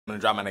I'm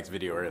gonna drop my next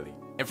video early.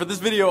 And for this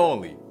video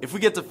only, if we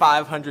get to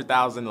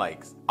 500,000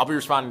 likes, I'll be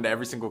responding to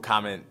every single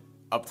comment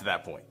up to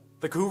that point.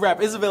 The Kahoot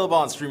rap is available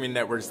on streaming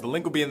networks. The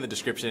link will be in the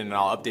description and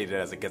I'll update it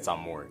as it gets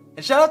on more.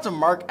 And shout out to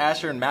Mark,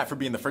 Asher, and Matt for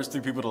being the first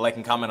 3 people to like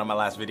and comment on my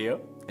last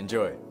video.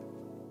 Enjoy.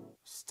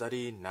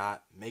 Study,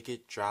 not, make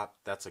it drop.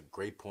 That's a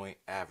grade point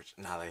average.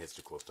 Nah, that hits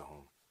too close to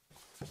home.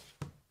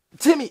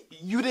 Timmy,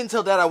 you didn't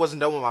tell Dad I wasn't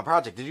done with my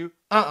project, did you?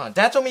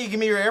 Dad told me you'd give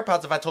me your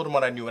AirPods if I told him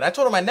what I knew, and I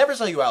told him I'd never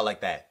sell you out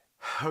like that.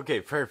 Okay,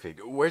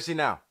 perfect. Where's he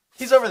now?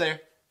 He's over there.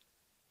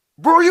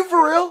 Bro, are you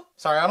for real?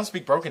 Sorry, I don't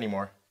speak broke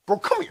anymore. Bro,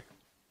 come here.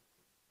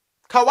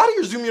 Kyle, why do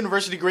your Zoom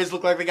University grades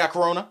look like they got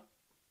corona?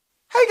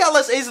 How you got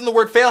less A's than the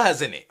word fail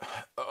has in it?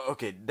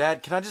 Okay,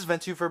 Dad, can I just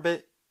vent to you for a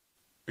bit?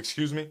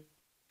 Excuse me?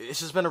 It's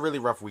just been a really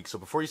rough week, so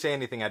before you say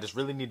anything, I just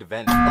really need to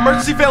vent.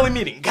 Emergency family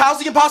meeting. Kyle's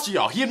the imposter,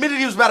 y'all. He admitted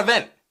he was about to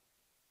vent.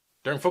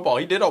 During football,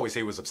 he did always say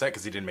he was upset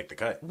because he didn't make the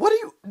cut. What are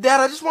you... Dad,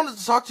 I just wanted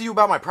to talk to you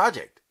about my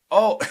project.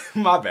 Oh,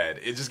 my bad.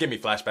 It just gave me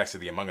flashbacks to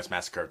the Among Us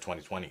massacre of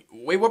 2020.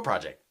 Wait, what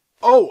project?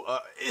 Oh,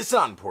 it's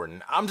not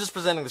important. I'm just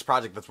presenting this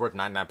project that's worth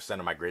 99%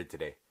 of my grade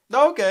today.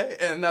 Okay,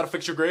 and that'll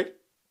fix your grade?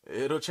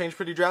 It'll change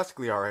pretty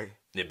drastically, alright.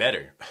 It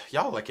better.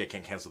 Y'all like I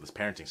can't cancel this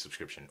parenting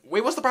subscription.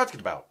 Wait, what's the project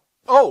about?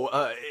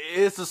 Oh,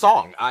 it's a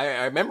song.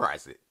 I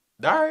memorized it.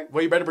 Alright,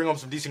 well you better bring home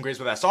some decent grades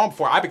with that song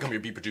before I become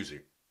your beat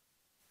producer.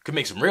 Could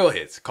make some real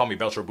hits. Call me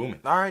Belcher Boomin.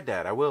 Alright,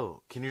 Dad, I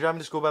will. Can you drive me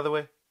to school, by the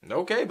way?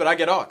 Okay, but I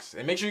get aux.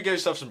 And make sure you get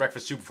yourself some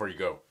breakfast too before you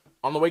go.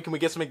 On the way, can we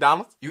get some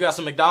McDonald's? You got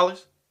some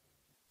McDonald's?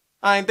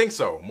 I ain't think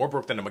so. More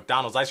broke than a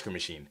McDonald's ice cream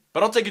machine.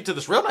 But I'll take you to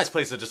this real nice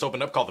place that just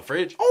opened up called the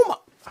Fridge. Oh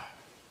my...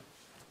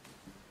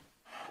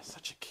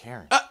 Such a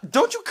Karen.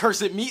 Don't you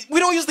curse at me. We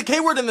don't use the K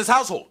word in this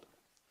household.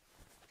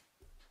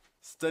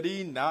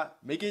 Study, not,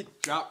 make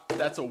it, drop.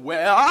 That's a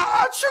well.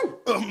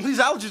 Shoot. These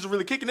allergies are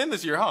really kicking in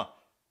this year,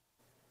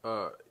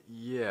 huh?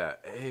 Yeah.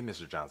 Hey,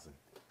 Mr. Johnson.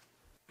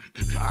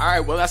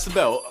 Alright, well, that's the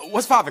bell.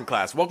 What's 5 in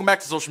class? Welcome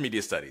back to social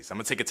media studies. I'm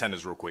gonna take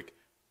attendance real quick.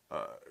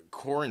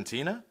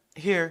 Quarantina?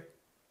 Here.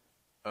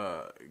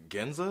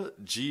 Genza?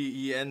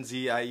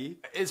 G-E-N-Z-I-E?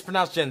 It's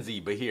pronounced Gen Z,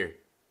 but here.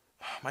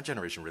 My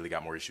generation really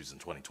got more issues in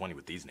 2020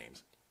 with these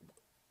names.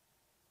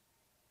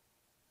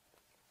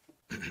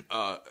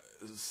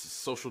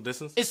 Social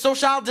distance? It's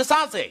social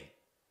distancing.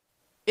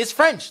 It's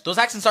French. Those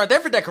accents aren't there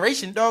for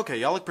decoration. Okay,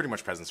 y'all look pretty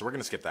much present, so we're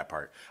gonna skip that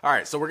part.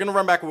 Alright, so we're gonna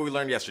run back what we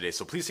learned yesterday,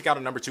 so please take out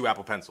a number 2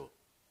 Apple Pencil.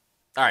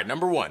 Alright,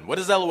 number 1. What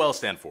does LOL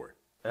stand for?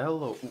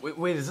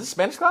 Wait, is this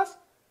Spanish class?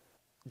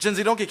 Gen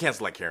Z, don't get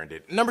canceled like Karen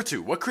did. Number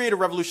 2. What creator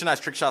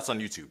revolutionized trick shots on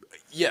YouTube?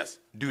 Yes.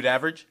 Dude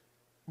Average?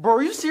 Bro,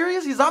 are you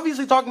serious? He's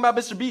obviously talking about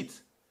Mr.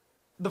 Beats.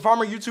 The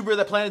farmer YouTuber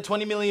that planted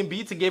 20 million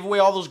beets and gave away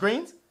all those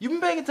greens? You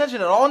been paying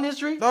attention at all in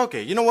history?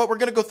 Okay, you know what? We're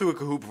gonna go through a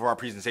Kahoot before our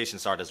presentation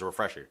starts as a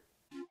refresher.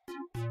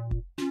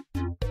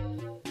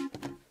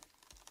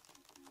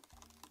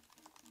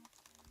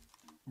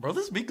 Bro,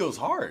 this beat goes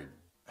hard.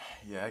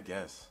 Yeah, I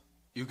guess.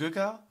 You good,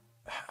 Kyle?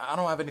 I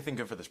don't have anything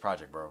good for this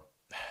project, bro.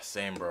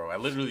 Same, bro. I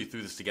literally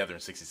threw this together in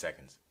 60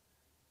 seconds.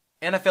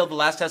 And I failed the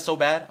last test so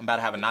bad, I'm about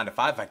to have a 9 to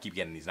 5 if I keep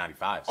getting these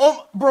 95s.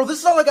 Oh, bro, this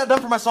is all I got done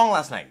for my song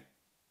last night.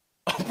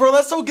 Oh, bro,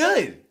 that's so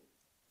good.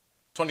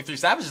 23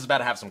 Savage is about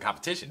to have some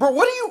competition. Bro,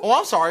 what are you? Oh,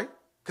 I'm sorry.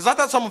 Because I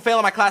thought someone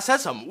failing my class said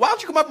something. Why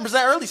don't you come up and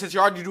present early since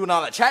you're already doing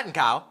all that chatting,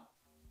 Kyle?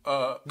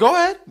 Go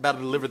ahead. About to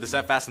deliver this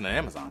faster than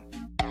Amazon.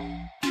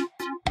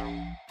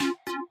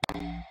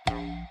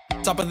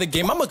 Top of the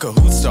game, I'm a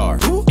Kahoot star.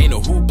 Ain't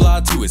no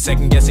hoopla to it.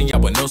 Second guessing,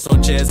 y'all with no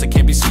stone chairs. I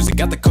can't be Susan.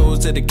 Got the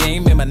codes to the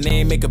game. In my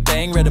name, make a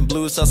bang. Red and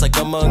blue sauce like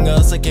Among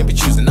Us. I can't be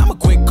choosing. I'm a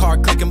quick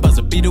card clicking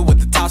buzzer beater with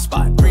the top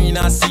spot. Green,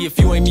 I see if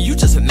you ain't me, you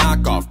just a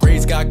knockoff.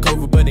 Grades got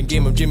COVID, but in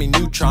game of Jimmy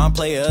Neutron.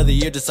 Player of the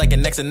year, just like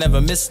an X and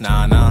never miss.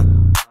 Nah.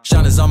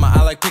 Sean is on my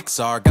eye like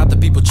Pixar. Got the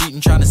people cheating,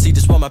 trying to see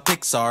just what my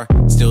picks are.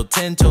 Still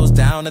 10 toes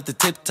down at the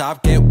tip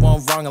top. Get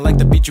one wrong, I like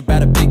to beat you by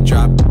a big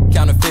drop.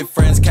 Counterfeit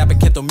friends, capping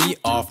can't throw me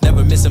off.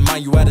 Never missing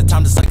mine, you at a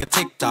time just like a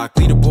TikTok.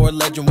 Leaderboard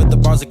legend with the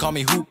bars, they call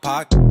me Hoot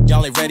Pock.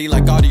 Y'all ain't ready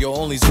like audio,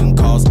 only Zoom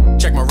calls.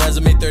 Check my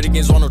resume, 30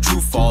 games, one no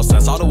true false.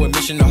 That's auto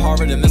admission to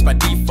Harvard and that's by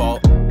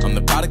default. I'm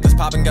the product that's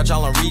popping, got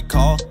y'all on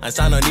recall.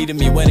 Einstein don't needed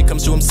me when it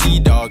comes to MC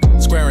dog.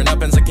 Squaring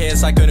up and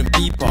KS, I couldn't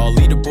beat Paul.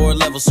 Leaderboard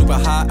level super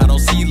high, I don't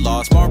see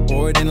loss. Smart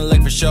board,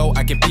 intellect for show,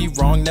 I can be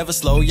wrong, never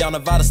slow. Y'all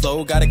Nevada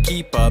slow, gotta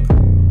keep up.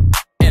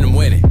 And I'm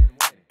winning.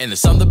 And there's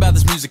something about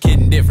this music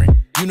hitting different.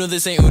 You know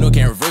this ain't Uno,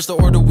 can't reverse the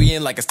order we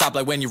in. Like a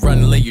stoplight when you're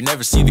running late, you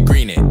never see the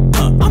green in.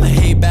 I'm a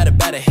hey, batter,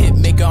 hit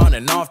maker on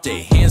an off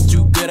day. Hands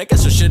too good, I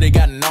guess I should've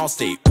got an all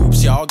state.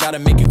 Oops, y'all, gotta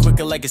make it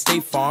quicker like a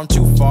State Farm.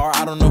 Too far,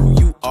 I don't know who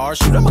you are.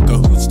 Shoot, I'm a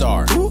Kahoot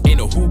star. Ain't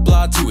no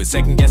hoopla to it.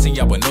 Second guessing,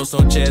 y'all with no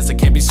stone chairs. I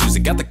can't be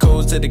Susan. Got the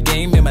codes to the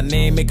game. In my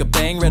name, make a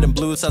bang. Red and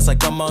blue sauce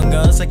like Among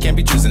Us. I can't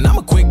be choosing. I'm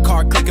a quick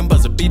card clicking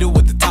buzzer beater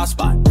with the top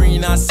spot.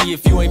 Green, I see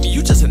if you ain't me,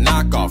 you just a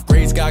knockoff.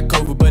 Grades got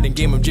COVID, but in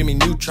game of Jimmy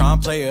Neutron.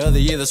 Player of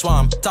the year, that's why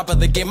I'm top of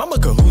the game, I'm a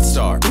Kahoot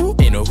star.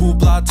 Ain't no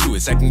hoopla to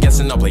it, second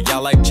guessing, I'll play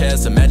y'all like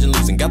chess. Imagine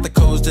losing, got the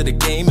codes to the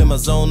game. In my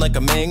zone like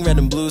a mang, red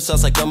and blue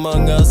sauce like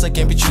Among Us. I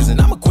can't be choosing,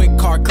 I'm a quick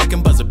card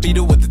clicking buzzer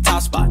beater with the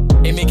top spot.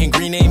 Ain't making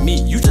green, ain't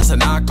me, you just a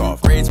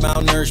knockoff. Grades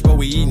malnourished, but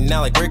we eating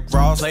now like Rick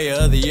Ross. Player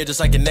of the year just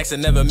like your next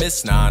and never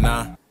miss,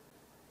 nah.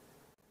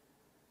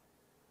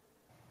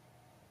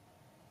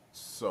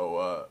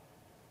 So,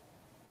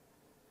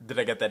 did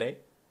I get that A?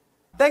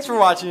 Thanks for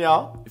watching,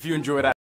 y'all. If you enjoyed